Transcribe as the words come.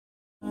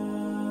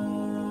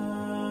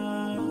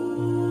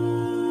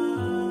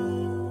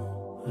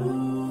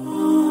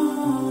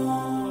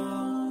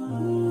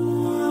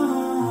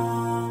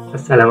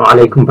Assalamu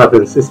alaikum, brothers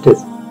and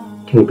sisters.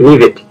 Can you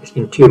believe it? It's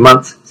been 2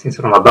 months since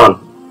Ramadan.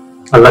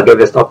 Allah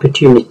gave us the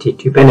opportunity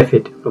to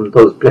benefit from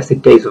those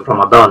blessed days of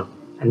Ramadan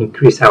and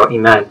increase our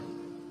iman.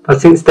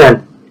 But since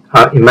then,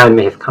 our iman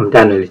may have come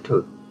down a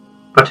little.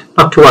 But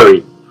not to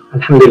worry.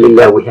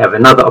 Alhamdulillah, we have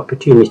another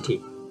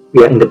opportunity.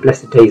 We are in the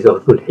blessed days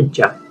of Dhul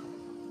Hijjah.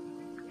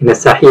 In a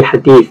Sahih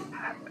Hadith,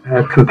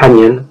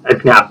 companion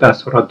Ibn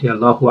Abbas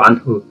radiallahu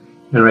anhu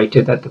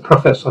narrated that the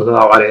Prophet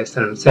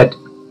ﷺ said,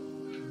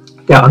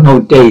 "There are no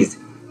days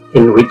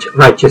in which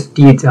righteous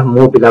deeds are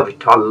more beloved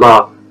to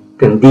Allah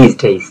than these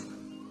days."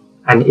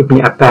 And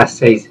Ibn Abbas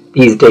says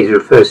these days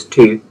refers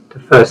to the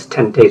first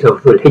 10 days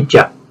of Dhul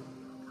Hijjah.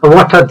 And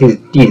what are these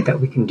deeds that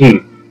we can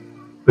do?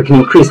 We can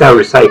increase our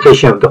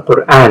recitation of the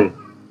Quran.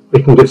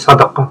 We can give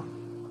sadaqah.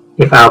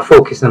 If our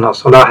focus on our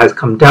salah has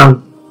come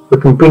down, we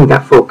can bring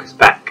that focus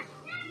back.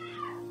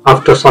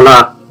 After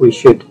salah, we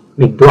should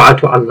make dua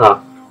to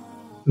Allah.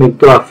 Make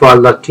dua for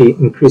Allah to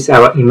increase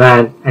our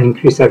iman and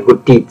increase our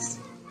good deeds.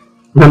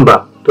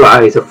 Remember,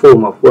 dua is a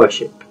form of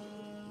worship.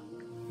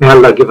 May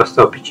Allah give us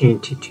the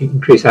opportunity to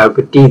increase our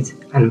good deeds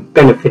and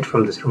benefit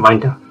from this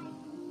reminder.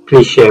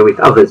 Please share with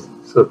others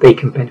so they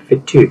can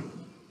benefit too.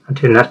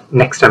 Until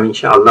next time,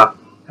 inshallah.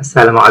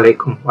 Assalamu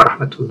alaikum wa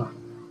rahmatullah.